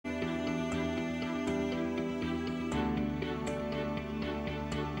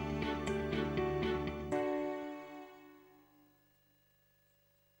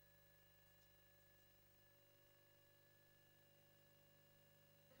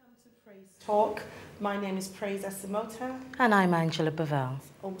to Praise Talk. My name is Praise Asimota. And I'm Angela Bavell.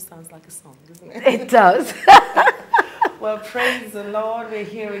 Almost sounds like a song, doesn't it? It does. Well, praise the Lord. We're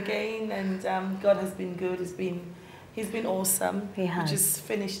here again, and God has been good. He's been awesome. He has. We just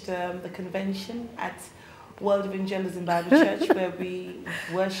finished the convention at World Evangelism Bible Church where we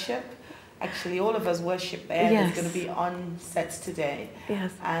worship. Actually, all of us worship there. Yes. There's going to be on sets today.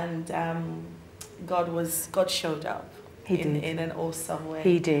 Yes. And God showed up. He did. In an awesome way.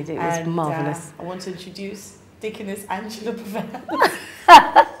 He did. It was marvellous. I want to introduce Deaconess Angela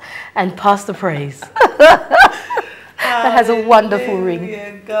Bavell. And Pastor Praise. That has a wonderful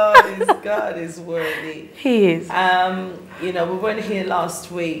ring. God is worthy. He is. We weren't here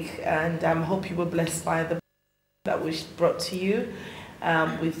last week, and I hope you were blessed by the that was brought to you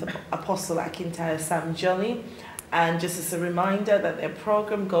with Apostle Akintayo Sam Jolly. And just as a reminder that their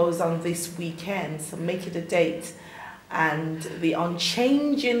program goes on this weekend, so make it a date. And the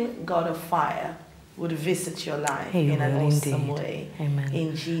unchanging God of fire would visit your life in an awesome way. Amen.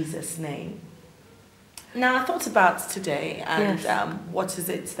 In Jesus' name. Now, I thought about today and what is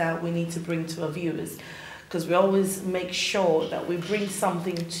it that we need to bring to our viewers, because we always make sure that we bring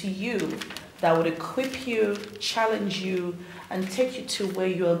something to you that would equip you, challenge you, and take you to where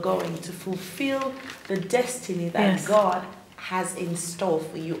you are going to fulfill the destiny that God has in store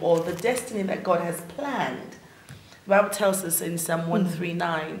for you, or the destiny that God has planned. The Bible tells us in Psalm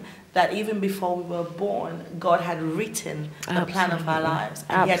 139 that even before we were born, God had written the plan of our lives.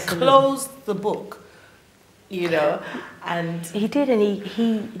 And He had closed the book, and He did, and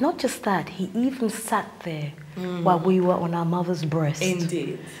he not just that, He even sat there while we were on our mother's breast.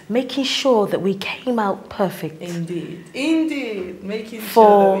 Indeed. Making sure that we came out perfect. Indeed. Making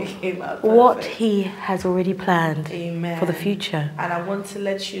sure that we came out perfect. What He has already planned for the future. And I want to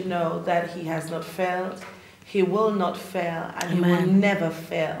let you know that He has not failed. He will not fail, and He will never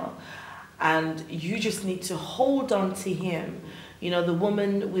fail. And you just need to hold on to Him. The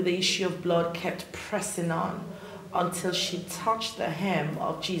woman with the issue of blood kept pressing on until she touched the hem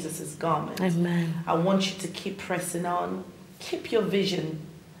of Jesus' garment. Amen. I want you to keep pressing on. Keep your vision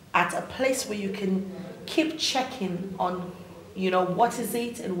at a place where you can keep checking on, what is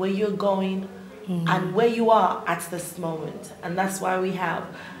it and where you're going and where you are at this moment. And that's why we have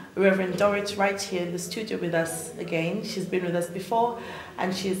Reverend Dorritt right here in the studio with us again. She's been with us before,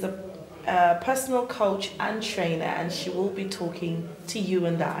 and she's a personal coach and trainer, and she will be talking to you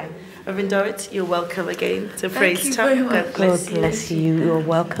and I. Reverend Dorritt, you're welcome again to Praise Talk. God bless you. You're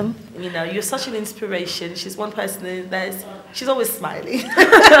welcome. You're such an inspiration. She's one person she's always smiling.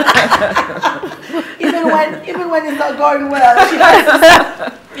 even when it's not going well,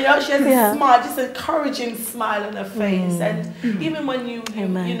 she has a smile, just an encouraging smile on her face. And even when you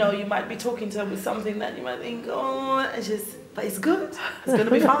might be talking to her with something that you might think, but it's good. It's going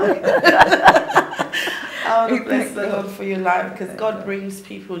to be fine. I want to bless the Lord for your life, because God brings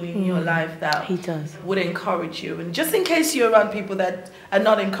people in your life that He does. would encourage you. And just in case you're around people that are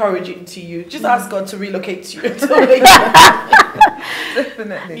not encouraging to you, just ask God to relocate you. Definitely.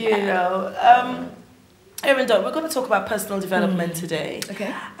 Reverend Dorritt, we're going to talk about personal development today.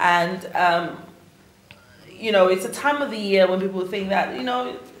 Okay. And, it's a time of the year when people think that,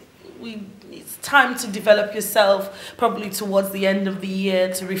 it's time to develop yourself, probably towards the end of the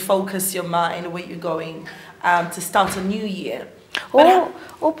year, to refocus your mind where you're going, to start a new year.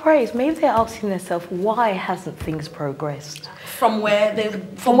 Or praise. Maybe they're asking themselves, why hasn't things progressed? From where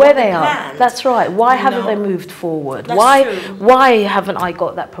they are. That's right. Why haven't they moved forward? Why haven't I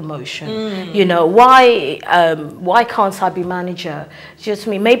got that promotion? Why can't I be manager? Just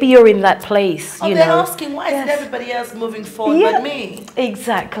me. Maybe you're in that place. They're asking, why isn't everybody else moving forward but me?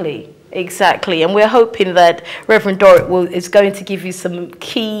 Exactly. And we're hoping that Reverend Dorritt is going to give you some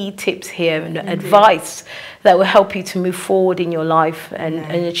key tips here and advice that will help you to move forward in your life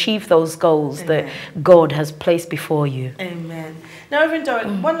and achieve those goals that God has placed before you. Amen. Now, Reverend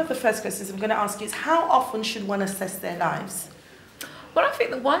Dorritt, one of the first questions I'm going to ask you is, how often should one assess their lives? Well, I think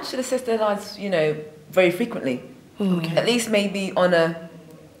that one should assess their lives, very frequently. Okay. At least maybe on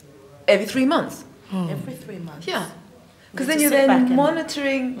every 3 months. Every 3 months? Yeah. Because then you're then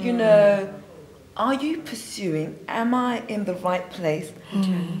monitoring, are you pursuing, am I in the right place?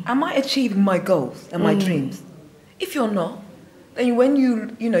 Am I achieving my goals and my dreams? If you're not, then when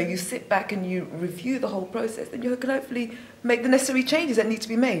you sit back and you review the whole process, then you can hopefully make the necessary changes that need to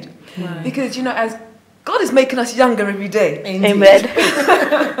be made. Right. Because, as God is making us younger every day. Amen.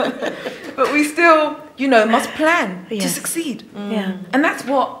 But we still, must plan to succeed. Yeah. And that's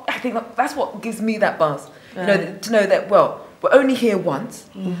what, I think, that's what gives me that buzz. To know that, We're only here once.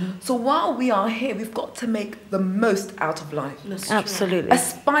 So while we are here, we've got to make the most out of life. Absolutely.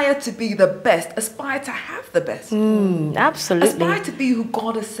 Aspire to be the best. Aspire to have the best. Absolutely. Aspire to be who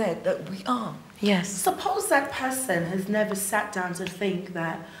God has said that we are. Yes. Suppose that person has never sat down to think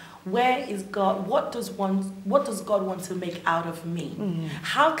that, where is God? What does God want to make out of me?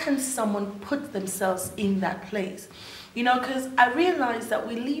 How can someone put themselves in that place? You know, because I realize that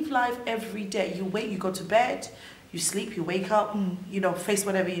we live life every day. You wait, you go to bed, you sleep, you wake up, you know, face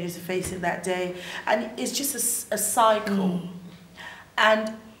whatever you need to face in that day. And it's just a cycle.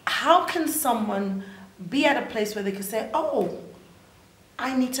 And how can someone be at a place where they can say, oh,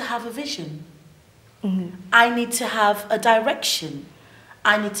 I need to have a vision. I need to have a direction.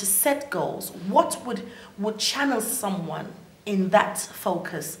 I need to set goals. What would channel someone in that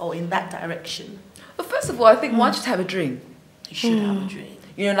focus or in that direction? Well, first of all, I think one should have a dream. You should have a dream.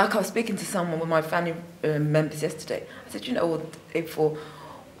 You know, like I was speaking to someone with my family members yesterday. I said, you know, April,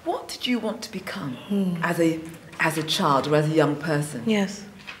 what did you want to become as a child or as a young person? Yes.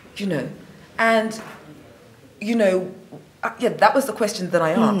 You know, and, you know, yeah, that was the question that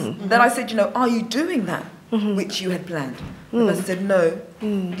I asked. Then I said, you know, are you doing that which you had planned? The person said, no,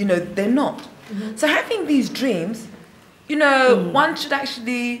 you know, they're not. So having these dreams, you know, one should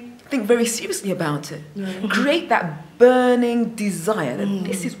actually think very seriously about it. Create that burning desire that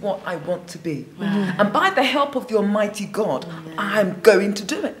this is what I want to be. And by the help of the Almighty God, I'm going to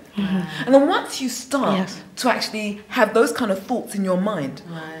do it. And then once you start to actually have those kind of thoughts in your mind,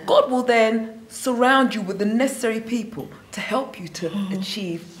 God will then surround you with the necessary people to help you to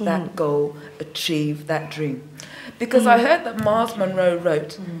achieve that goal, achieve that dream. Because I heard that Miles Monroe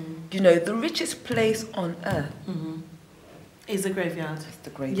wrote, you know, the richest place on earth is the graveyard. It's the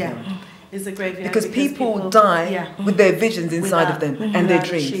graveyard. Yeah, it's the graveyard. Because people die with their visions inside of them and their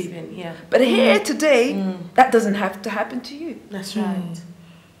dreams. But here today, that doesn't have to happen to you. That's right.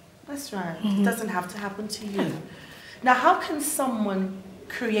 That's right. It doesn't have to happen to you. Now, how can someone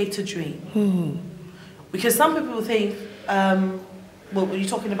create a dream? Because some people think, well, when you're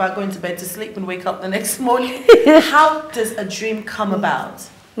talking about going to bed to sleep and wake up the next morning, how does a dream come about?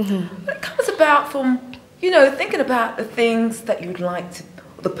 It comes about from, you know, thinking about the things that you'd like to,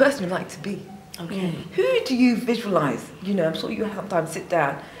 or the person you'd like to be. Okay. Who do you visualize? You know, I'm sure you sometimes sit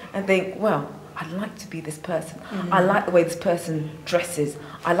down and think, well, I'd like to be this person. I like the way this person dresses.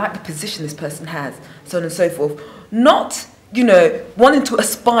 I like the position this person has, so on and so forth. Not, you know, wanting to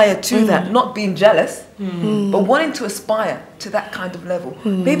aspire to that, not being jealous, but wanting to aspire to that kind of level.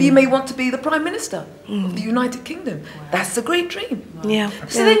 Maybe you may want to be the Prime Minister of the United Kingdom. That's a great dream.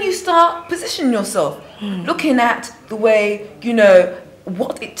 So then you start positioning yourself, looking at the way, you know,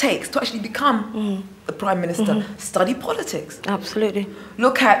 what it takes to actually become the Prime Minister. Study politics. Absolutely.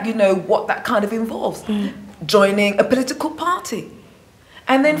 Look at, you know, what that kind of involves. Joining a political party.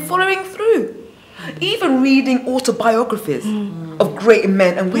 And then following through. Even reading autobiographies of great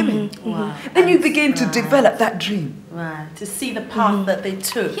men and women. Then you begin to develop that dream. To see the path that they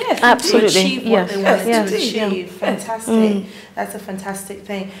took. Absolutely. To achieve what they wanted to achieve. Fantastic. That's a fantastic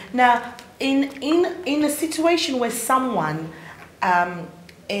thing. Now, in a situation where someone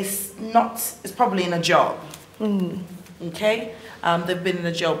is probably in a job, okay? They've been in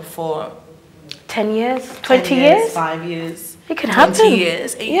a job for 10 years, 20 years, 5 years. It can happen. 20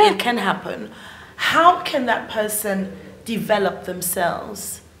 years. It can happen. How can that person develop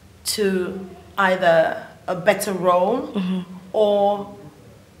themselves to either a better role or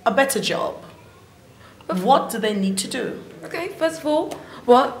a better job? What do they need to do? Okay, first of all,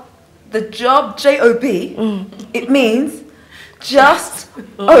 well, the job, J-O-B, it means just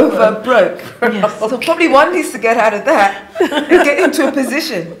over broke. So probably one needs to get out of that and get into a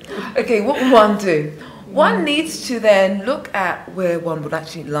position. Okay, what will one do? One needs to then look at where one would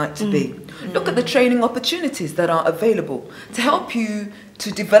actually like to be. Look at the training opportunities that are available to help you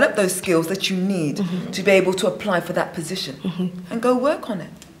to develop those skills that you need to be able to apply for that position and go work on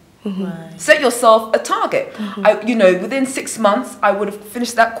it. Set yourself a target. You know, within 6 months, I would have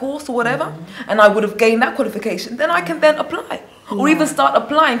finished that course or whatever, and I would have gained that qualification. Then I can then apply, or even start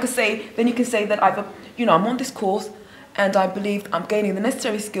applying. Then you can say that I'm on this course, and I believe I'm gaining the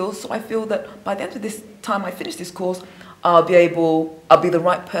necessary skills. So I feel that by the end of this time I finish this course, I'll be the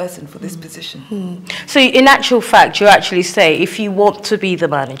right person for this position. So in actual fact, you actually say, if you want to be the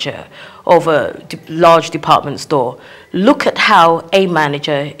manager of a large department store, look at how a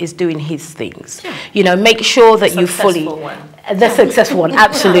manager is doing his things. You know, make sure that you fully... The successful one,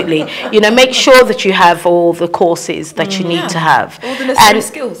 absolutely. You know, make sure that you have all the courses that you need to have. All the necessary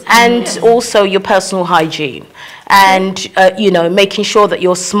skills. And also your personal hygiene. And, you know, making sure that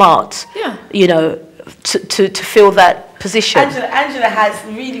you're smart, you know, to feel that position. Angela has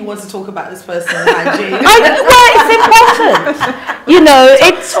really wants to talk about this personal hygiene. It's important. You know,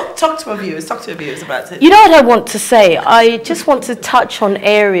 talk to our viewers. Talk to our viewers about it. You know what I want to say? I just want to touch on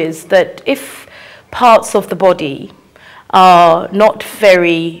areas that if parts of the body are not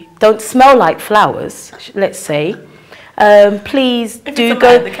don't smell like flowers, let's say, please do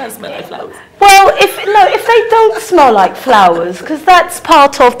go. They can't smell like flowers. Well, if they don't smell like flowers, because that's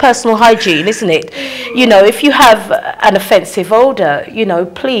part of personal hygiene, isn't it? You know, if you have an offensive odor, you know,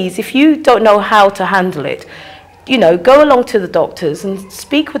 please, if you don't know how to handle it, you know, go along to the doctors and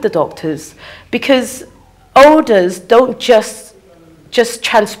speak with the doctors, because odors don't just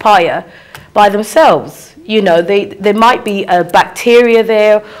transpire by themselves. You know, there might be a bacteria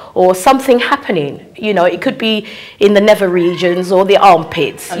there or something happening. You know, it could be in the nether regions or the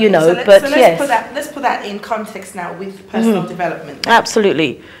armpits, Okay, you know, let's put that in context now with personal development.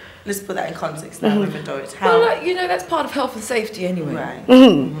 Absolutely. Let's put that in context now with Dorritt. Well, you know, that's part of health and safety anyway. Right.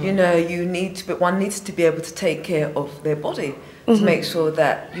 You know, one needs to be able to take care of their body to make sure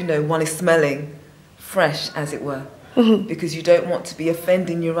that, you know, one is smelling fresh, as it were. Because you don't want to be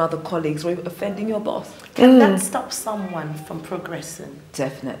offending your other colleagues or offending your boss. Can that stop someone from progressing?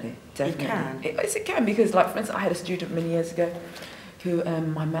 Definitely. It can. It can, because, like, for instance, I had a student many years ago who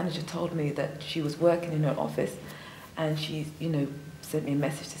my manager told me that she was working in her office, and she, you know, sent me a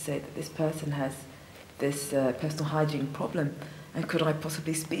message to say that this person has this personal hygiene problem, and could I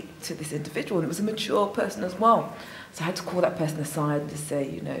possibly speak to this individual? And it was a mature person as well. So I had to call that person aside to say,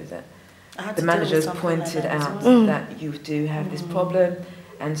 you know, that the managers pointed out that you do have this problem,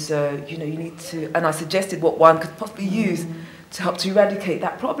 and so, you know, you need to, and I suggested what one could possibly use to help to eradicate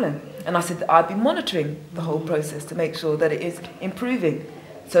that problem. And I said that I'd be monitoring the whole process to make sure that it is improving.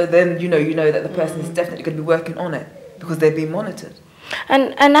 So then, you know that the person is definitely going to be working on it because they're being monitored.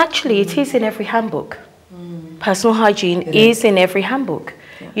 And actually, it is in every handbook. Personal hygiene is in every handbook.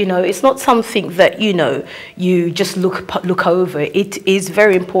 You know, it's not something that, you know, you just look over. It is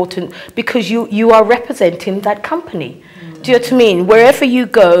very important because you are representing that company. Do you know what I mean? Wherever you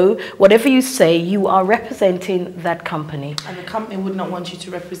go, whatever you say, you are representing that company. And the company would not want you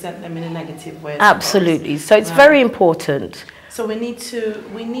to represent them in a negative way. Absolutely. So it's very important. So we need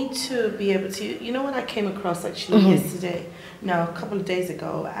to be able to, you know what I came across actually yesterday, no, a couple of days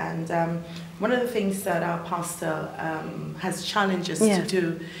ago, and one of the things that our pastor has challenged us to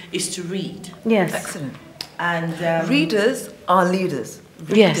do is to read. Yes. Excellent. And readers are leaders.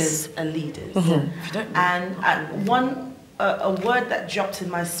 Readers are leaders. If you don't know. And a word that dropped in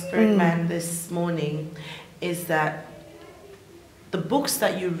my spirit man this morning is that the books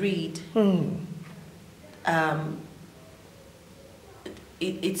that you read,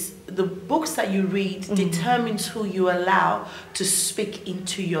 it's the books that you read determines who you allow to speak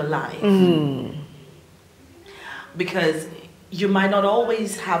into your life. Because you might not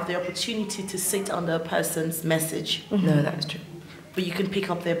always have the opportunity to sit under a person's message. No, that is true. But you can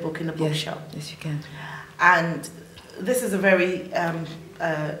pick up their book in a bookshop. Yes, you can. And this is a very,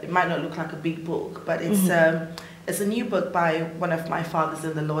 it might not look like a big book, but it's a new book by one of my fathers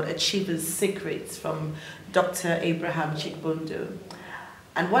in the Lord, Achiever's Secrets, from Dr. Abraham Chikbundu.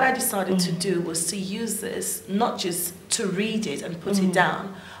 And what I decided to do was to use this, not just to read it and put it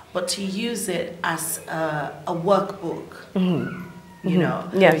down, but to use it as a workbook, you know.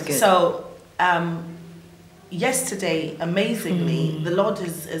 Yes. So yesterday, amazingly, the Lord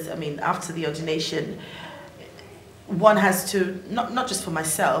is, I mean, after the ordination, one has to, not just for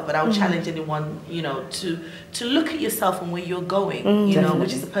myself, but I would challenge anyone, you know, to look at yourself and where you're going, you know,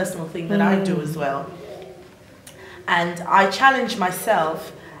 which is a personal thing that I do as well. And I challenged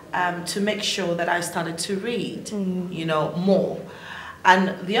myself to make sure that I started to read, you know, more.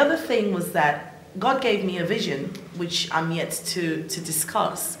 And the other thing was that God gave me a vision, which I'm yet to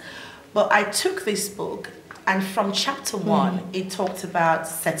discuss. But I took this book, and from chapter 1, it talked about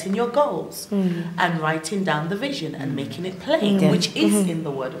setting your goals and writing down the vision and making it plain, which is in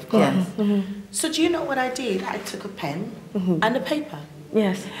the Word of God. So do you know what I did? I took a pen and a paper.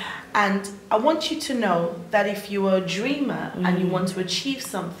 Yes. And I want you to know that if you are a dreamer and you want to achieve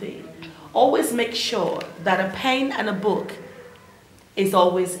something, always make sure that a pen and a book is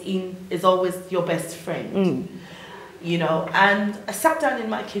always your best friend. You know, and I sat down in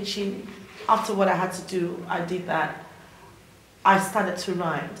my kitchen. After what I had to do, I did that. I started to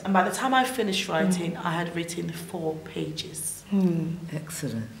write. And by the time I finished writing, I had written 4 pages.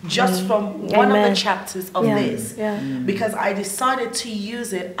 Excellent. Just from one of the chapters of this. Because I decided to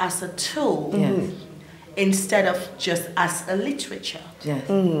use it as a tool instead of just as a literature. Yes.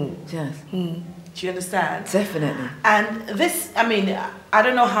 Yes. Do you understand? Definitely. And this, I mean, I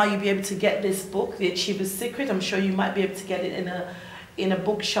don't know how you'll be able to get this book, The Achiever's Secret. I'm sure you might be able to get it in a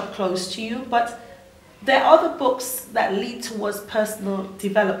bookshop close to you. But there are other books that lead towards personal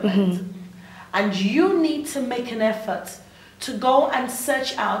development. And you need to make an effort to go and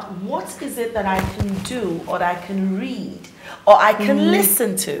search out what is it that I can do, or that I can read, or I can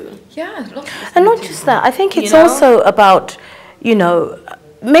listen to. Yeah. And not just that, I think it's also about, you know,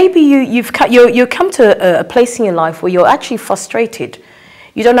 maybe you come to a place in your life where you're actually frustrated.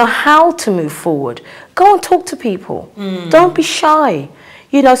 You don't know how to move forward. Go and talk to people. Don't be shy.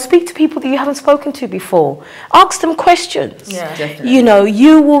 You know, speak to people that you haven't spoken to before. Ask them questions. Yeah, definitely. You know,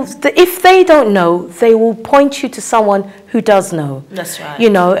 you will. If they don't know, they will point you to someone who does know. That's right. You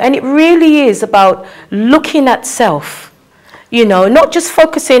know, and it really is about looking at self. You know, not just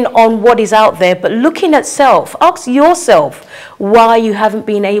focusing on what is out there, but looking at self. Ask yourself why you haven't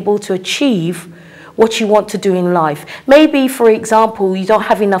been able to achieve what you want to do in life. Maybe, for example, you don't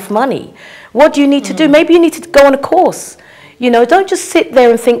have enough money. What do you need to do? Maybe you need to go on a course. You know, don't just sit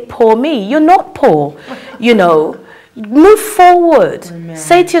there and think, poor me. You're not poor. You know, move forward. Amen.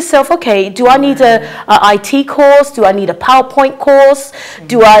 Say to yourself, okay, do I need a IT course? Do I need a PowerPoint course?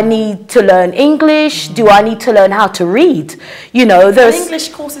 Do I need to learn English? Do I need to learn how to read? You know, there's... English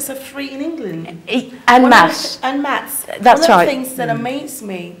courses are free in England. And maths. And maths. That's One of right. the things that amaze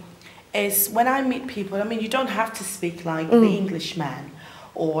me is when I meet people, I mean, you don't have to speak like the Englishman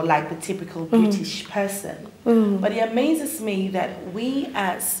or like the typical British person. But it amazes me that we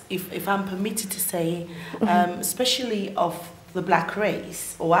as, if I'm permitted to say, especially of the black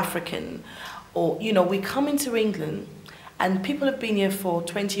race or African, or, you know, we come into England and people have been here for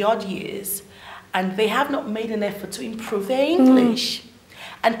 20 odd years and they have not made an effort to improve their English.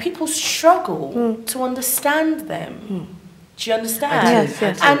 And people struggle to understand them. Do you understand? Yes,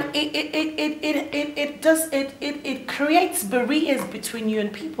 yes. And it creates barriers between you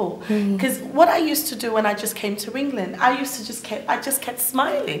and people. Because what I used to do when I just came to England, I just kept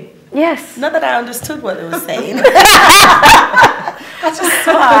smiling. Yes. Not that I understood what they were saying. I just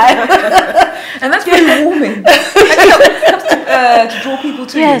smiled. And that's really warming. To draw people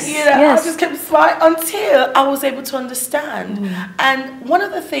to Yes. you. You know, Yes. I just kept smiling until I was able to understand. And one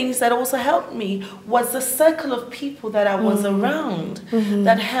of the things that also helped me was the circle of people that I was around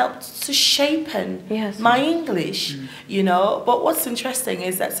that helped to shapen my English, you know. But what's interesting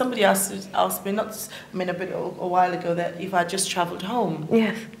is that somebody asked me, a while ago, that if I just traveled home.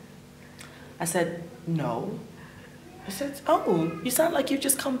 Yes. I said, no. I said, oh, you sound like you've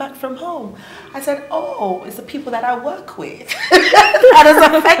just come back from home. I said, oh, it's the people that I work with that has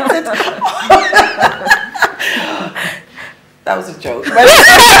affected. That was a joke.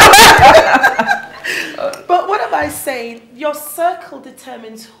 But what am I saying? Your circle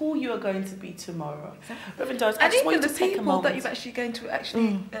determines who you are going to be tomorrow. Reverend Dorritt, I just want you to take a moment. That you're actually going to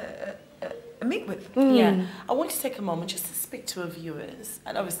actually meet with. Yeah, I want you to take a moment just to speak to our viewers,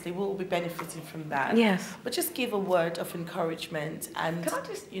 and obviously we'll be benefiting from that. Yes. But just give a word of encouragement and, Can I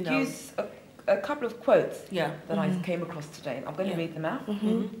just you know, use a couple of quotes that I came across today? I'm going to read them out.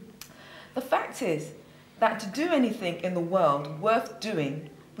 The fact is that to do anything in the world worth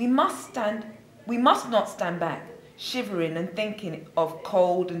doing, we must not stand back, shivering and thinking of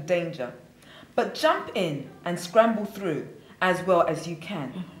cold and danger, but jump in and scramble through as well as you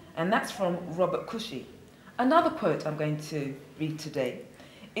can. And that's from Robert Cushy. Another quote I'm going to read today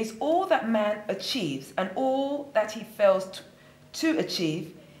is, all that man achieves and all that he fails to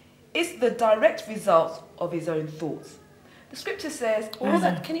achieve is the direct result of his own thoughts. The scripture says,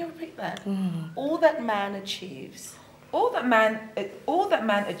 can you repeat that? All that man achieves. All that man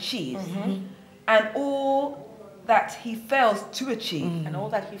achieves and all that he fails to achieve And all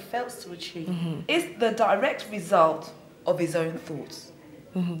that he fails to achieve. is the direct result of his own thoughts.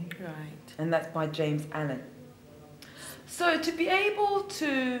 Right. And that's by James Allen. So to be able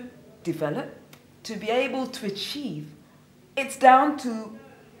to develop, to be able to achieve, it's down to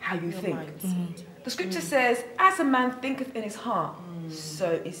how you think. The scripture says, as a man thinketh in his heart,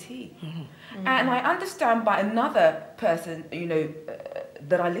 so is he. And I understand by another person, you know,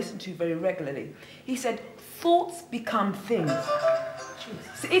 that I listen to very regularly. He said, thoughts become things.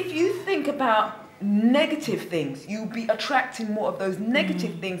 So if you think about negative things, you'll be attracting more of those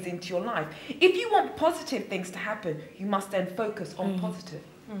negative things into your life. If you want positive things to happen, you must then focus on positive.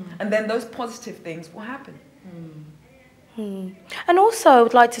 And then those positive things will happen. And also, I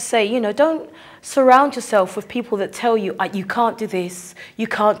would like to say, you know, don't surround yourself with people that tell you, you can't do this, you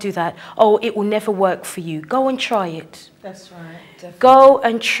can't do that. Oh, it will never work for you. Go and try it. That's right. Definitely. Go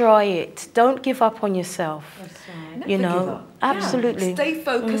and try it. Don't give up on yourself. That's right. You Never give know, up. Absolutely. Yeah. Stay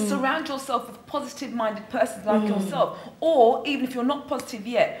focused. Surround yourself with positive-minded persons like yourself. Or even if you're not positive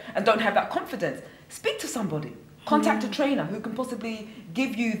yet and don't have that confidence, speak to somebody. Contact a trainer who can possibly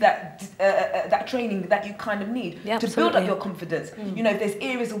give you that training that you kind of need to build up your confidence. You know, if there's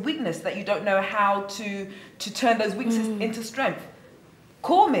areas of weakness that you don't know how to turn those weaknesses into strength,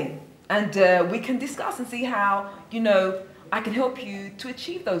 call me and we can discuss and see how, you know, I can help you to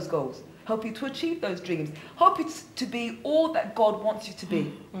achieve those goals, help you to achieve those dreams, help you to be all that God wants you to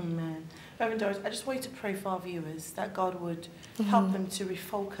be. Amen. Reverend Dorritt, I just want you to pray for our viewers that God would help them to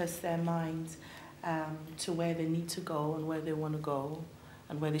refocus their minds to where they need to go and where they want to go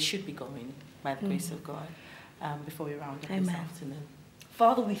and where they should be going by the grace of God before we round up this afternoon.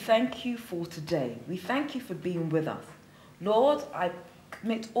 Father, we thank you for today. We thank you for being with us. Lord, I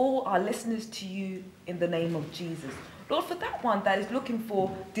commit all our listeners to you in the name of Jesus. Lord, for that one that is looking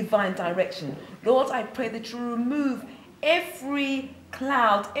for divine direction, Lord, I pray that you remove every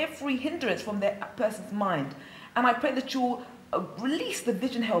cloud, every hindrance from that person's mind. And I pray that you'll release the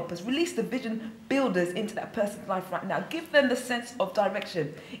vision helpers, release the vision builders into that person's life right now. Give them the sense of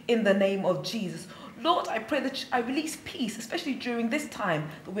direction in the name of Jesus. Lord, I pray that I release peace, especially during this time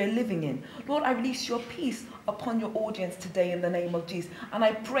that we're living in. Lord, I release your peace upon your audience today in the name of Jesus. And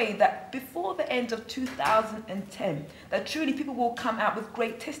I pray that before the end of 2010, that truly people will come out with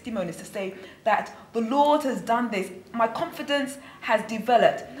great testimonies to say that the Lord has done this. My confidence has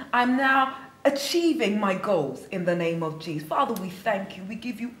developed. I'm now achieving my goals in the name of Jesus. Father, we thank you. We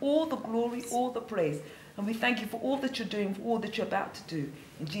give you all the glory, all the praise. And we thank you for all that you're doing, for all that you're about to do.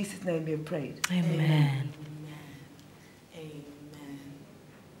 In Jesus' name we have prayed. Amen.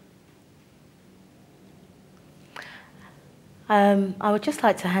 I would just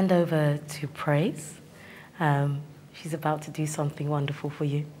like to hand over to Praise. She's about to do something wonderful for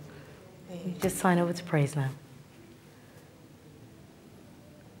you. Just sign over to Praise now.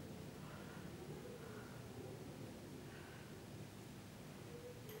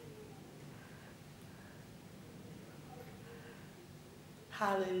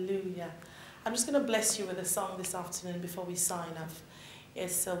 Hallelujah. I'm just going to bless you with a song this afternoon before we sign off.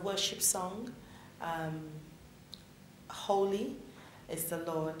 It's a worship song. Holy is the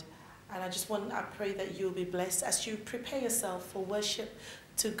Lord. And I pray that you'll be blessed as you prepare yourself for worship,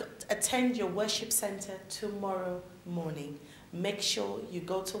 to attend your worship center tomorrow morning. Make sure you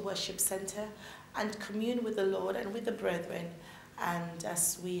go to worship center and commune with the Lord and with the brethren. And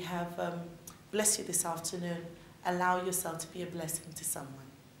as we have blessed you this afternoon, allow yourself to be a blessing to someone.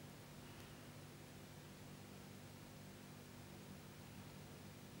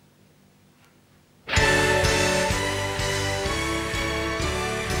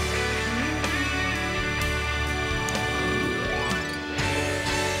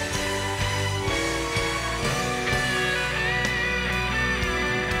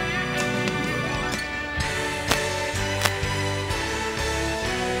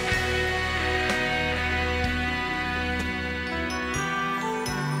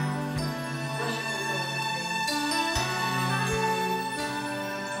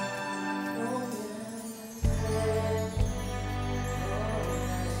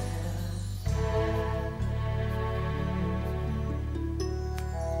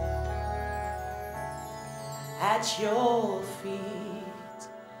 At your feet,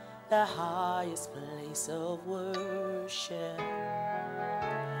 the highest place of worship,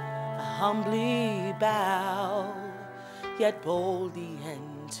 I humbly bow, yet boldly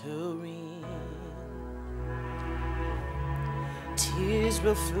entering. Tears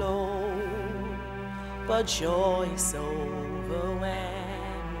will flow, but joy is overwhelming.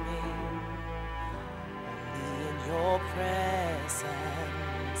 Only in your presence,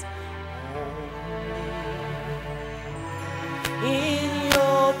 only. In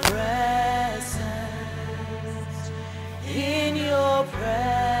your presence, in your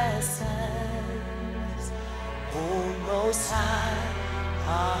presence, oh Most High,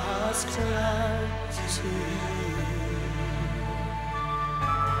 hearts cry to you.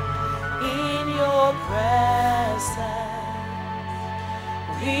 In your presence,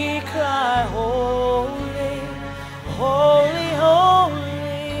 we cry, holy, holy, holy.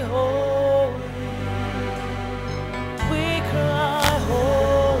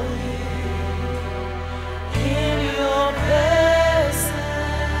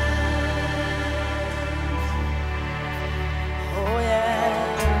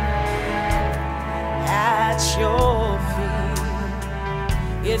 Your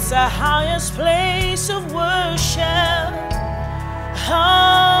feet, it's the highest place of worship,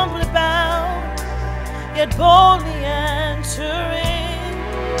 humbly bound, yet boldly entering.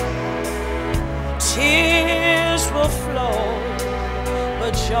 Tears will flow,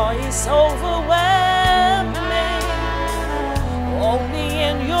 but joy is overwhelming. Only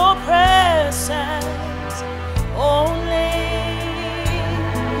in your presence, only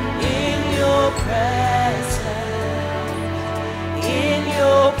in your presence, in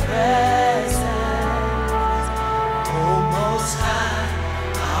your presence. Oh, Most High,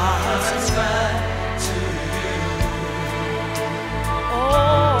 our hearts cry to you.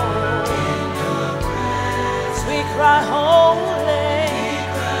 Oh, in your presence, we cry holy,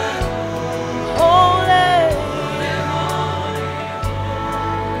 holy,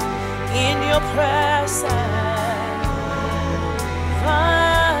 in your presence.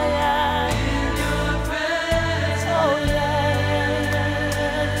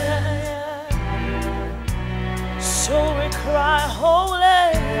 Cry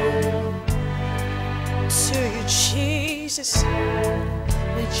holy to you, Jesus.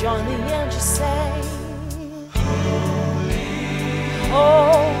 We join the angels saying, holy,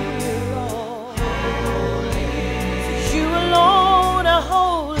 holy Lord. For you alone are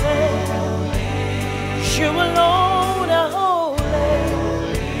holy. You alone are holy.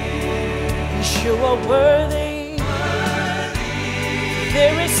 You are worthy.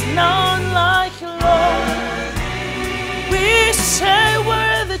 There is none like you, Lord. We say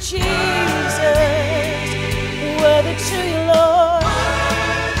worthy, Jesus, worthy to you, Lord.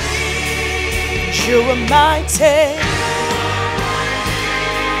 You are mighty.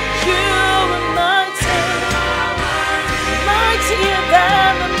 You are mighty, mightier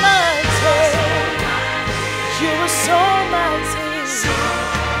than the mighty. You are so mighty.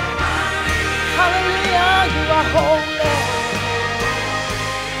 Hallelujah, you are holy.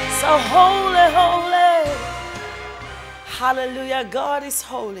 So holy, holy. Hallelujah, God is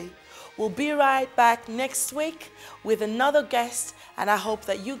holy. We'll be right back next week with another guest, and I hope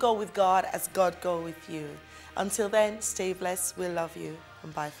that you go with God as God go with you. Until then, stay blessed. We love you,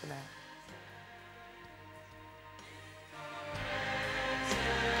 and bye for now.